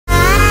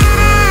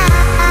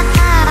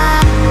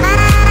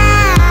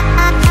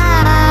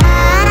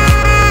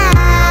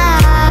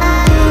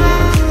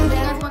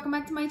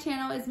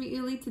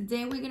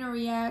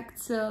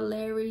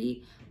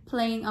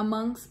playing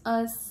Amongst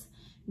Us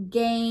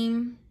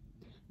game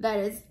that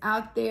is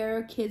out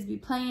there. Kids be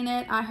playing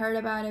it. I heard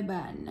about it, but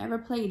I never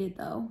played it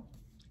though.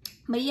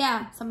 But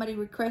yeah, somebody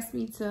requested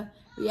me to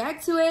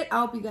react to it. I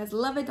hope you guys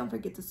love it. Don't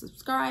forget to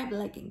subscribe,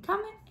 like, and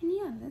comment. And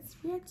yeah, let's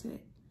react to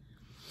it.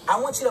 I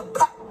want you to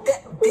pop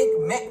that Big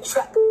Mac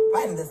truck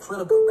right in this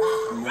little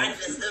garage. Right in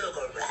this little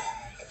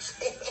garage.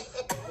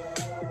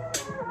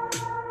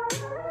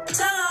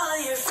 Tell all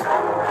your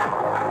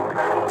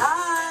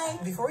Hi.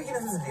 Before we get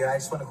into this video, I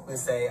just want to quickly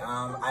say,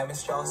 I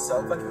missed y'all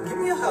so fucking. Give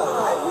me a hug.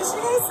 I miss you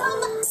guys so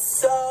much.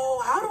 So,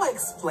 how do I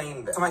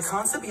explain this? So, my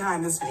concept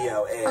behind this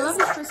video is I love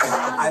his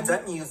personality. I've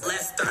done music.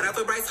 Let's start out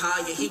with Bryce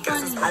Hall. Yeah, he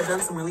got some. I've done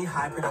some really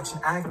high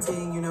production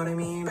acting. You know what I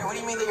mean? What do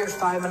you mean that you're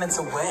 5 minutes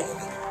away?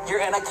 You're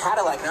in a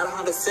Cadillac, not a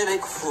Honda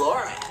Civic,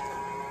 Florida.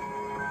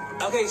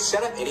 Okay,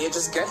 shut up, idiot.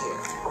 Just get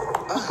here.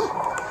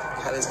 Oh,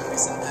 Kylie's gonna be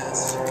so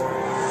pissed.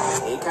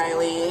 Hey,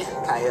 Kylie.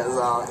 Kylie's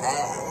all,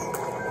 hey.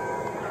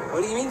 What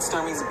do you mean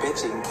Stormy's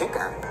bitching? Kick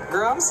her.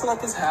 Girl, I'm still at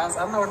this house. I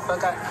don't know where the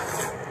fuck I...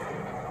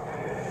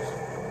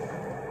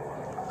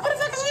 What the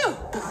fuck is you?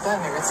 Bad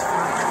nigga, it's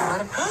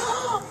fine.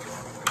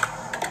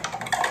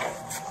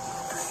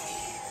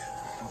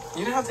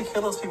 You didn't have to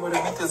kill those people to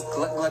beat this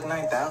Glug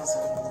 9000.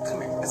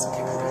 Come here, it's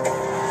okay.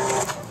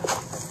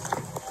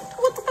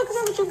 What the fuck is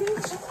wrong with you,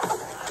 bitch?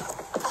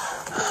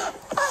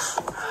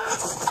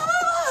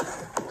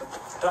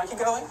 Do I keep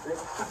going?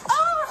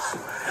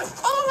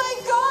 Oh my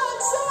god,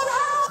 someone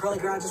help! Girly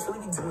girl, I just really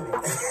be doing it.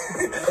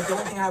 But the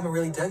only thing I haven't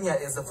really done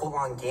yet is the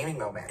full-on gaming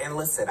moment. And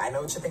listen, I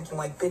know what you're thinking,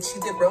 like, bitch,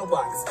 you did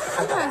Roblox.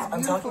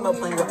 I'm talking about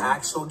playing with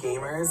actual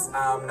gamers,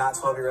 not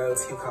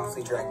 12-year-olds who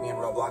constantly drag me in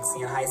Roblox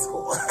in high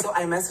school. So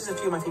I messaged a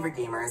few of my favorite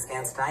gamers,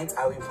 and tonight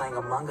I will be playing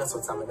Among Us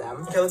with some of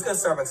them. Okay, let's go to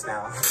Starbucks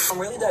now. I'm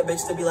really that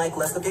bitch to be like,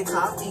 let's go get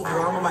coffee.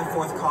 Girl, I'm on my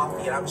 4th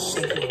coffee, and I'm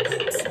shaking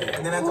boots.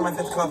 And then after my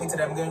 5th coffee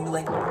today, I'm going to be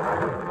like...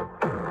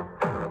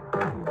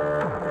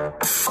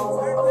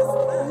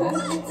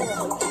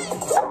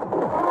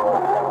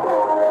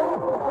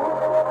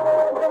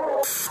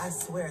 I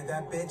swear,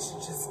 that bitch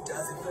just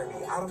does it for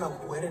me. I don't know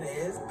what it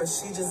is, but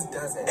she just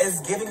does it. It's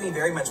giving me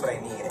very much what I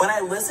need. When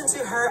I listen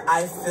to her,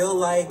 I feel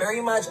like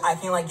very much I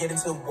can like get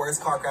into the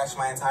worst car crash of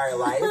my entire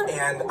life,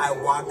 and I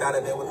walked out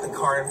of it with the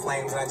car in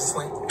flames, and I just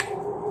went...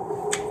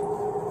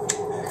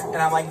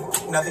 And I'm like,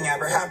 nothing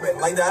ever happened.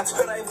 Like, that's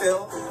what I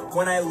feel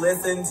when I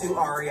listen to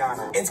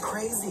Ariana. It's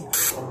crazy.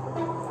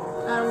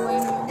 I don't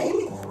blame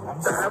you.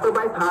 I'm sorry.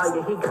 Everybody's high,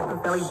 yeah, he got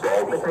some belly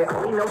bad, but I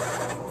only know...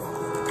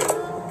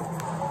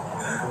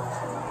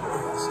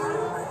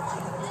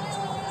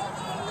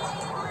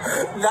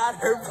 Not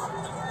her.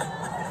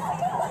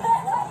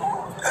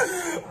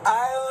 I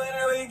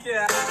literally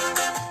can't.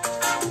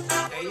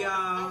 Hey,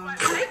 y'all.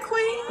 Hi,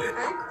 Queen.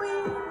 Hi,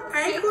 Queen.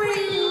 Hi,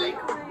 Queen.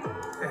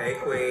 Hey,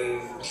 Queen.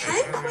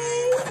 Hi,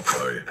 Queen.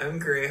 How are you? I'm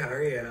great. How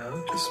are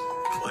you? Just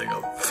playing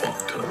a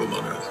fuck ton of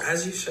Among Us.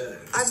 As you should.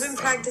 I've been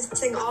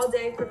practicing all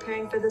day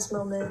preparing for this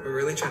moment. We're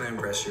really trying to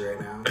impress you right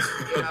now.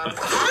 Yeah.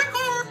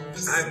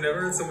 I've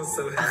never heard someone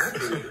so happy.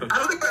 I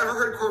don't think I've ever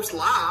heard Corpse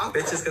laugh.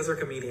 Bitch, just because we're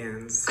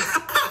comedians.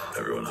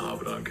 Everyone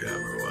hopping on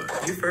camera,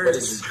 what? You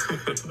first.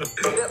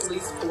 Need at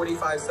least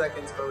 45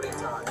 seconds voting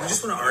time. You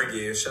just want to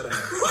argue. Shut up.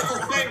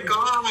 Oh my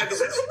god.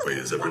 Wait,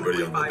 is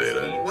everybody on the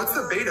beta? What's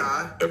the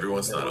beta?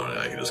 Everyone's not on it.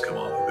 I can just come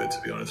off of it, to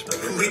be honest.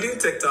 We do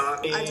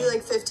TikTok. I do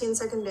like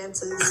 15-second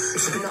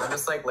dances. I'm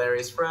just like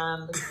Larry's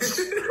friend.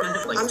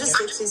 I'm just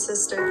Dixie's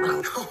sister.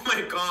 Oh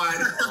my god.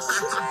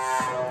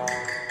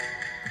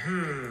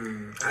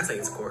 I say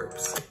it's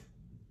Corpse.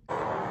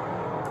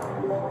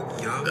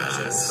 Y'all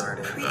just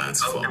started.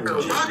 That's fun.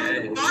 Fuck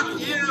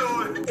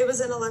you. It was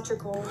an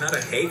electrical. Not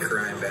a hate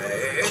crime,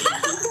 babe.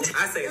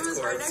 I say It was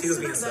it's right Corpse. next He was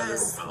to being the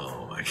sus. bed.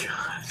 Oh my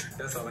god.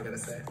 That's all I gotta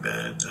say.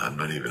 Man, I'm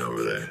not even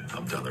over there.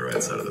 I'm down the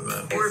right side of the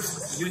map.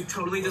 Corpse, you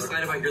totally just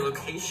lied about your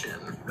location.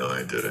 No,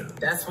 I didn't.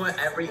 That's what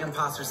every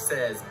imposter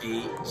says,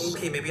 B.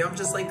 Okay, maybe I'm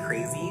just like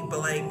crazy, but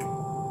like,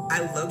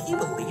 I low-key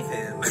believe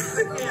him.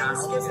 Yeah,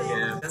 skip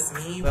it. That's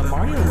me. But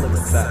Mario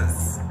looks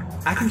sus.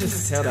 I can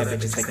just tell that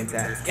bitch is taking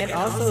tests. And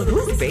also,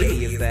 whose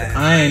baby is that?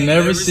 I ain't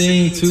never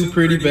seen two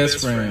pretty best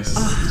friends.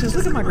 Just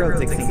look at my girl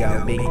Dixie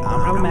go, being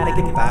unproblematic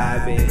and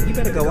vibing. You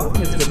better go up,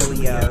 Miss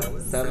Leo.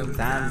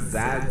 Sometimes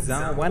I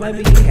don't wanna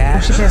be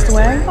happy. She passed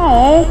away?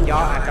 Oh.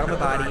 Y'all, I found the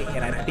body,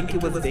 and I think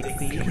it was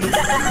Dixie.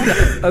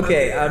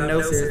 Okay,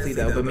 no, seriously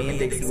though, but me and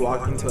Dixie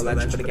walked into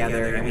electrical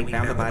together, and we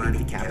found the body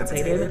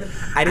decapitated.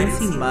 I didn't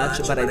see much,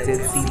 but I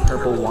did see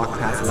Purple walk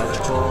past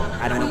electrical.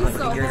 I don't know if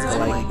my fingers,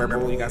 but like,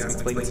 Purple, you guys can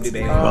explain it to me,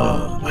 baby.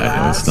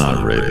 It's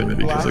not Raven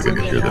because I can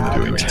hear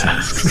them doing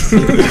tasks.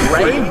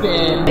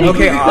 Raven?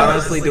 Okay,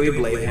 honestly, do we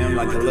blame him?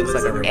 Like, it looks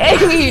like a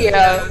Raven.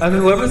 Yeah. I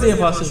mean, whoever's the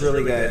imposter is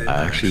really good.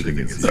 I actually think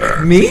it's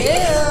Me?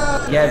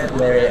 Yeah,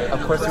 Larry,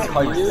 of course you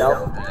call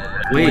yourself.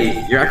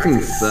 Wait, you're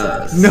acting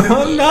sus. No,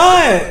 I'm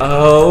not!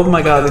 Oh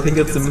my god, they think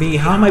it's me.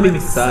 How am I being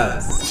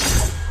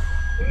sus?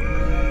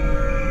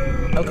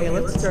 Okay,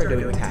 let's start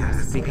doing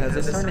tasks, because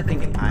they're starting to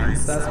think I'm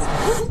sus.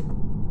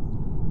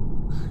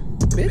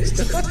 bitch.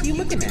 The fuck you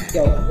looking at?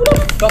 Yo, who the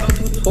fuck are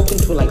you talking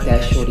to like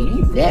that, shorty?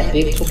 You that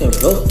big, talking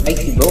real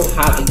spicy, real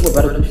hot, like you would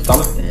rather do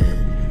something.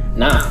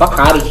 Nah, fuck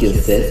out of here,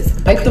 sis.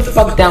 Pipe the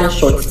fuck down,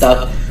 short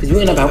stuff, cause you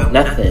ain't about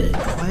nothing.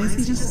 Why is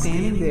he just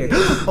standing there?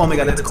 Oh my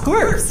god, it's a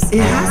corpse. It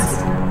has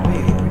to.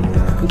 Wait.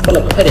 You full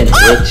of pudding,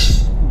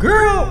 bitch.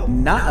 Girl,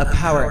 not a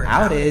power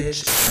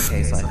outage.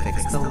 Okay, so I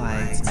fixed the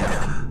lights.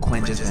 Now,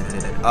 Quinn just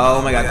vented.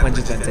 Oh my god, Quinn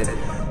just vented.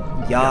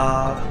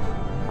 Y'all.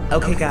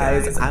 Okay,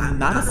 guys, I'm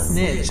not a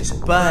snitch,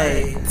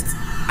 but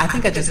I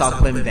think I just saw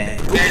Quinn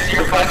vent.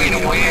 You're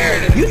fucking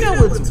weird. You know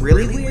what's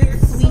really weird,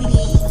 sweetie?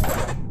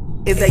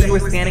 Is that you were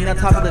standing on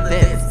top of the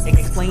vents.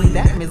 Explain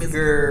that, Miss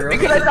Girl.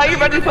 Because I thought you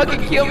were about to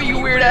fucking kill me, you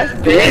weird ass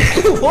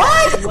bitch.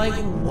 What? Like,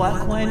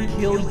 what, Quinn?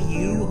 Kill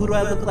you? Who do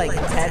I look like?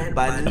 Ted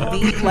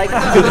Bundy? Like,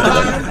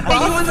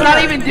 he was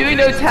not even doing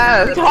no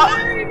test.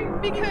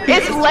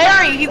 It's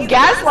Larry, he's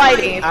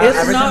gaslighting.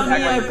 It's not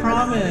me, I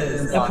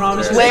promise. I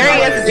promise.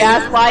 Larry is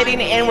gaslighting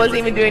and wasn't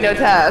even doing no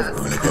test.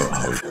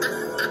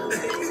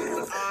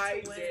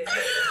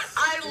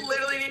 I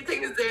literally didn't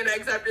take the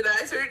Xanax after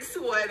that. I started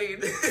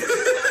sweating.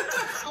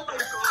 Oh my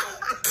god.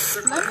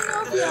 Let me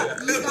know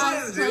if you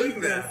guys played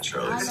this. I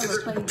never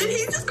played this. Did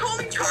he just call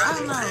me Charlie? I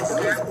don't know.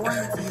 It's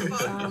boring to me, so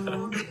I don't know.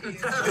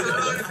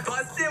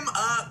 Bust him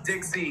up,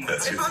 Dixie.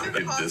 That's your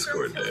fucking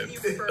Discord name.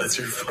 That's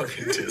your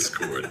fucking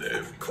Discord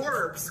name.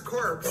 Corpse.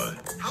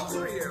 What? How old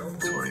are you?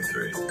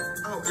 23.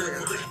 Oh,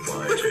 very good.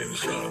 Why change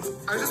Sean?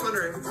 I was just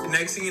wondering.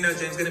 next thing you know,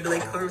 James gonna be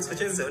like, Corpse,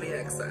 what's your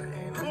zodiac sign?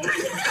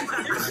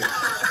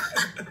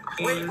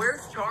 Wait,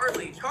 where's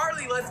Charlie?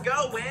 Charlie, let's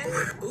go, win.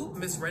 Ooh,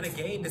 Miss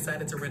Renegade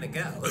decided to rent a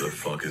go. Where the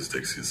fuck is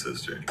Dixie's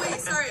sister? Wait,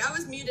 sorry, I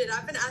was muted.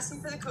 I've been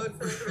asking for the code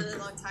for like a really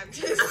long time.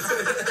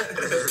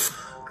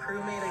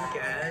 Crewmate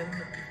again?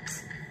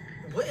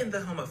 What in the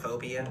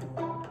homophobia?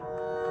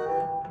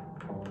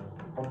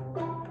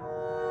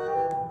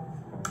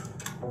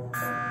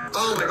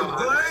 Oh my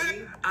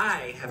god.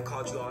 I have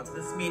called you all to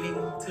this meeting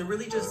to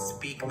really just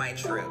speak my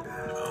truth.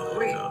 Oh,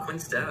 Wait, no.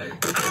 Quinn's dead.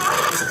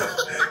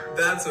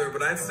 That's weird,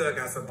 but I still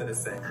got something to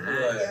say.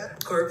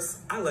 What? Corpse,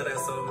 I love that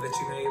song that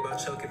you made about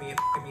choking me and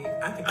f***ing me.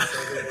 I think it's so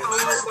good. Oh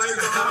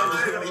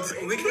my god.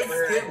 We can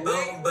skip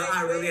both, but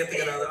I really have to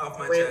get it off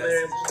my chest.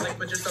 Larry, like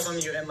put yourself on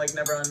mute and like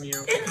never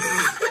unmute.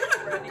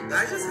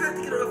 I just have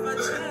to get it off my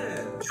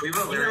chest. Should we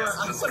vote Larry?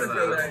 I'm gonna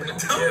go Larry.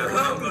 Don't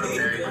vote me.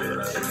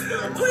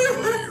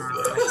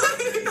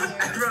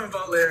 Everyone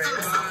vote Larry.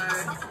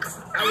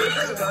 I would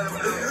have voted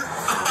him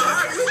out.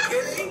 Are you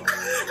kidding?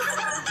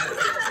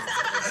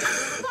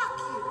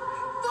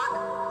 Fuck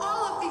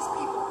all of these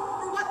people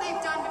for what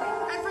they've done to me.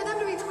 And for them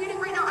to be tweeting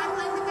right now, I'm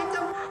playing the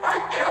victim. I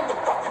am the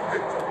fucking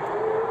victim.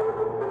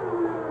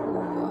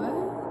 What?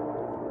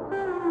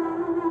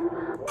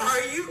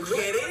 Are you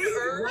kidding?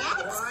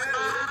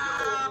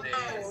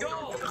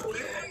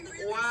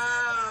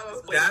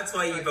 Wow. That's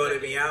why you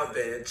voted me out,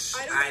 bitch.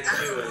 I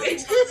knew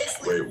it.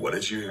 Wait, what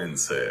did you even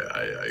say?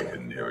 I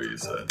couldn't hear what you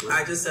said.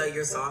 I just said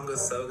your song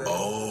was so good.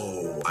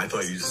 Oh, I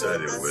thought you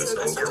said it was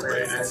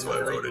overrated, so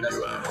I voted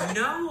you out.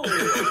 No.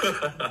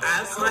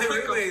 Ask my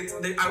roommates.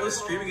 I was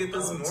streaming it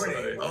this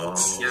morning. Oh,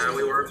 Yeah,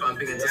 we were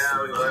bumping into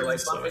Yeah, we were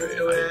like bumping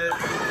into it.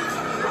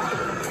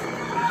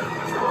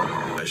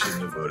 I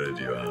shouldn't have voted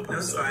you out. No,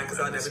 it's fine, because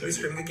I'll never be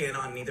streaming again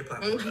on neither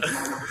platform.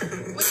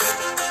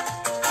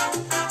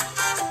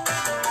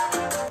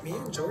 Me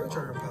and George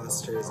are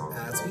imposters,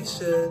 as we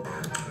should.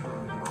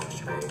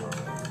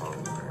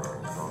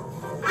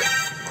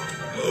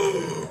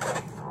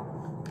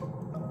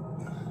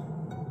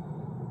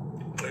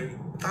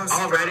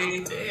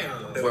 Already?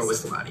 Damn. Where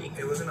was the body?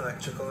 It was an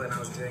electrical, and I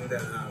was doing the,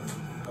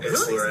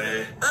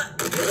 Really?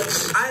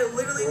 I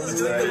literally was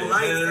doing the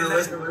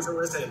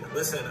lights, and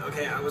Listen.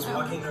 Okay, I was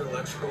walking to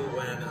electrical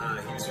when he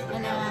was doing the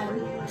And power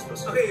we were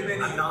supposed to. Okay,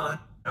 maybe. I'm not.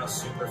 I was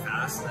super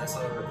fast, and I saw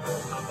the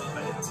report pop up.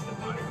 I didn't see the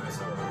body, but I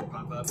saw the report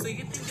pop up. So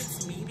you think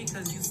it's me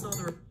because you saw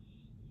the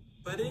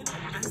button?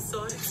 I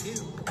saw it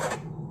too.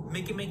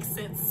 Make it make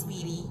sense,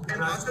 sweetie.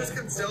 Imposters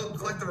can still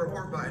collect the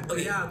report by. Oh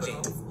yeah,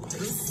 James.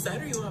 Whose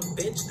side are you on,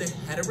 bitch? The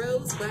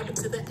heteros? What happened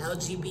to the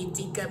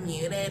LGBT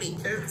community?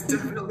 It's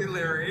definitely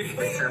Larry.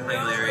 It's definitely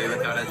Larry,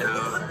 without a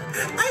doubt.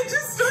 I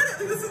just started.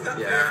 Like, this is not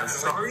Yeah.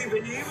 Sorry,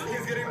 babe.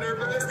 He's getting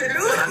nervous.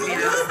 What's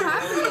happening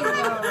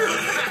though?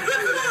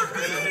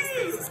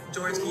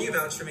 George, can you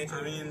vouch for me?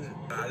 I mean,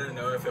 I don't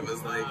know if it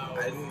was like,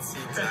 I didn't see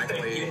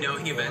exactly. You know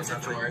he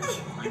vented, George.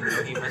 You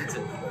know he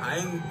vented. I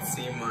didn't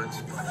see much.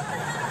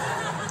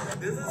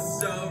 This is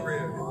so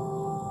rude.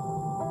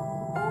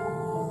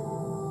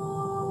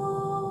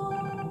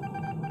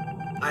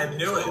 I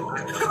knew it.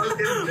 I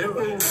fucking knew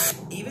it.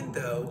 Even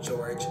though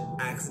George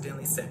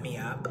accidentally set me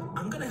up,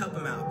 I'm gonna help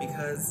him out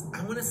because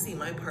I want to see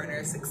my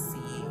partner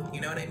succeed.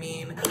 You know what I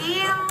mean?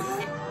 Yeah.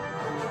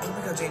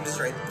 Oh my no, James is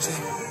right.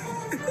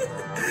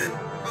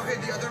 Okay,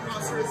 the other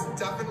imposter is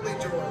definitely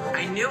George.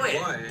 I knew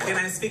it. Why? Can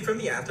I speak from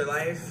the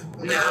afterlife?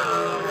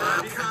 No.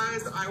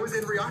 Because I was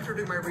in reactor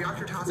doing my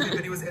reactor task and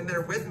he was in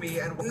there with me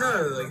and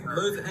No, like,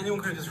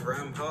 anyone could have just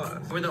ran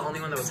past. We're the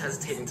only one that was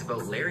hesitating to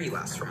vote Larry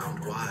last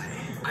round. Why?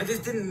 I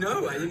just didn't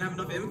know. I didn't have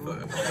enough info.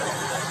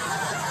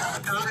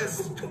 that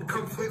is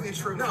completely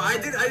true. No, I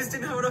just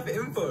didn't have enough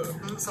info.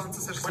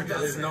 Sounds such a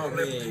That is not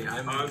me.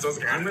 I'm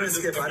gonna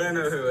skip. I don't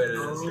know who it is.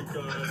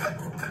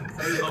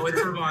 Oh, it's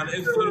Ravon.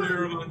 It's literally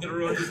Ravon. Did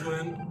Ravon just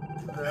win?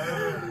 Oh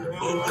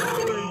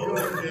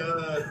my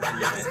god. I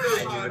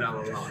knew it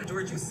all along.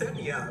 George, you set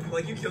me up.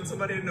 Like, you killed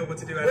somebody, I didn't know what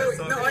to do. Wait,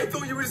 no, I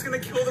thought you were just gonna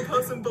kill the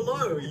person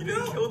below. You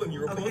didn't kill them,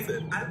 you reported.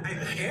 Okay, I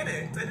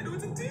panicked. I didn't know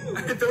what to do.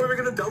 I thought we were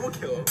gonna double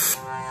kill.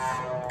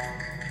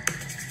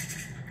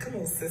 Come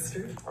on,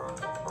 sister.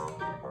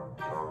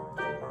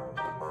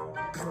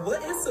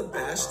 What is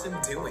Sebastian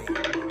doing?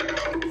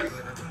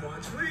 I'm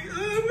watching.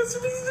 Mr.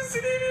 Beast is just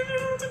sitting there. I don't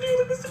know what to do.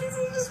 Mr. Beast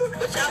is just walking.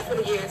 Watch out for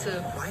the year too.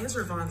 Why is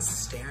Ravon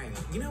staring?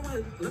 You know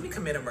what? Let me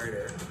commit a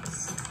murder.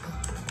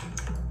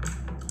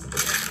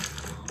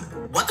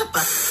 What the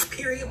fuck?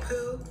 Period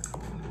poo.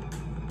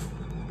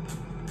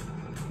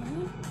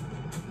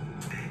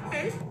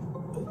 Hey.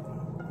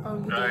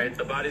 Alright,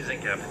 the body's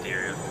in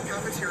cafeteria.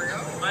 Cafeteria?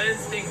 My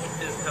instinct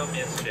is telling me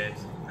it's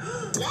James.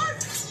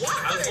 What? What?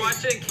 I was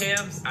watching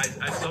Cam's.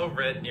 I saw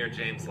red near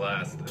James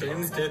last.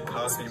 James did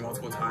pass me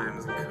multiple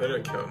times and could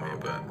have killed me,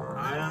 but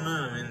I don't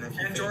know. I mean, if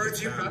you And George,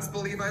 you best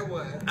believe I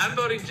would. I'm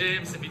voting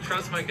James. If you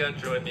trust my gut,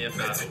 join me if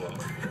not, I won't.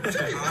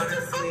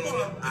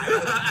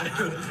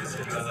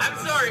 I'm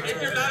sorry. If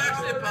you're not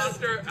actually an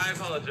imposter, I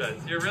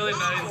apologize. You're really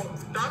nice.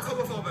 That's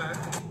homophobic.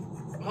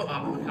 Oh,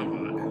 come on.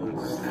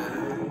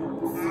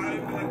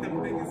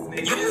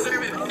 You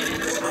deserve it. Oh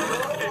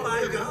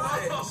my god.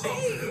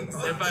 James.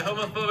 If by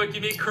homophobic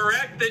you mean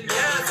correct, then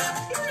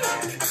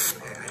yes.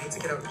 Okay, I need to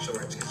get out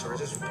George, because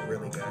George is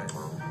really good.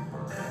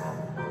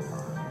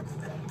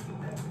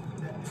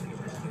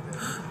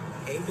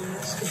 Hey,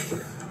 bitch.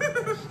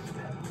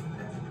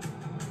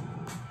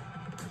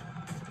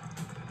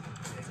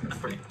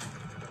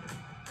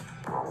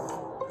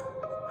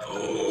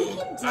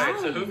 Alright,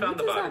 so who found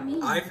the body?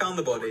 I found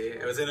the body.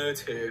 It was in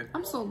O2.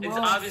 I'm so lost. It's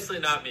obviously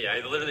not me. I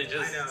literally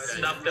just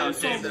snuffed out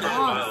James and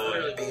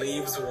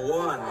Leaves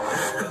one.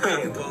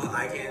 Okay, well,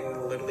 I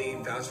can literally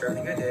vouch for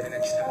everything I did, and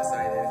then just have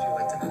decided if you'd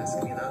like to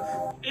ask me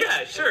that.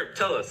 Yeah, sure.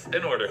 Tell us.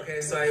 In order.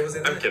 Okay, so I was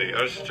in I'm kidding.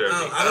 I was just joking.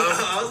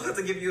 I was about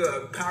to give you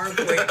a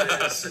PowerPoint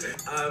pitch.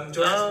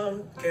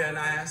 George, can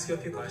I ask you a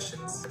few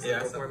questions?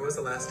 Yeah. What was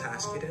the last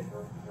task you did?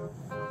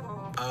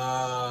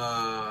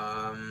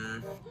 I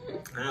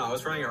don't know, I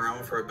was running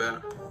around for a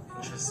bit.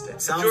 Interesting.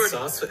 Sounds George,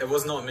 sus. It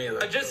was not me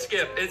though. Just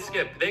skip. It's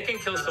skip. They can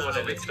kill someone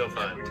and it's still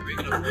fine.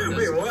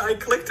 Wait, what? I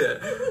clicked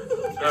it.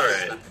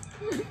 Alright.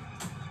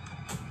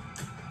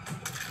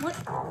 What?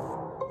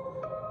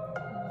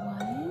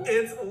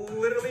 It's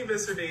literally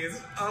Mr.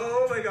 Beast.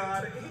 Oh my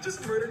god, he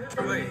just murdered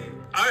her. Wait.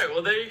 Alright,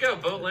 well there you go.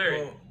 Vote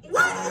Larry.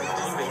 What?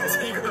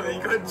 You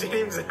got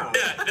James out.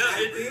 Yeah, no,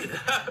 it's...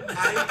 I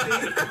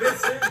think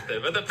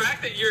Mr. But the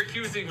fact that you're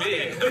accusing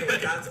me... Okay,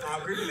 that's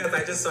awkward because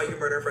I just saw you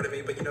murder in front of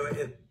me, but you know what?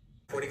 In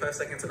 45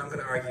 seconds and I'm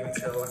gonna argue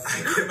until I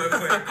get my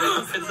point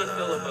across. It's a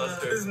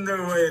filibuster. There's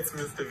no way it's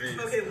Mr. Beast.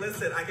 Okay,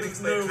 listen, I can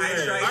explain. No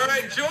way.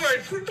 Alright,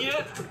 George,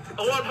 get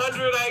a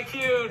 100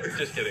 IQ.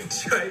 Just kidding.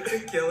 Tried to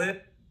kill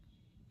it.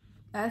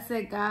 That's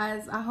it,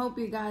 guys. I hope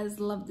you guys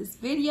love this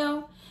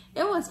video.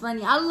 It was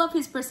funny. I love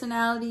his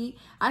personality.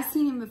 I've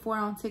seen him before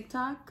on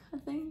TikTok, I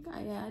think.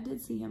 Yeah, I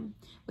did see him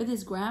with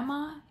his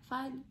grandma.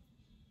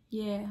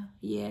 Yeah,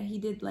 he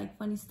did like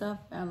funny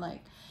stuff and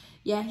like,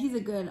 yeah, he's a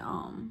good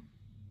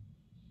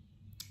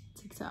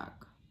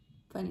TikTok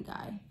funny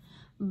guy.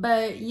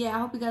 But yeah, I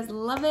hope you guys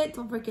love it.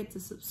 Don't forget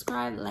to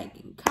subscribe, like,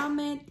 and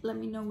comment. Let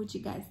me know what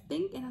you guys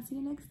think, and I'll see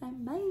you next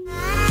time. Bye.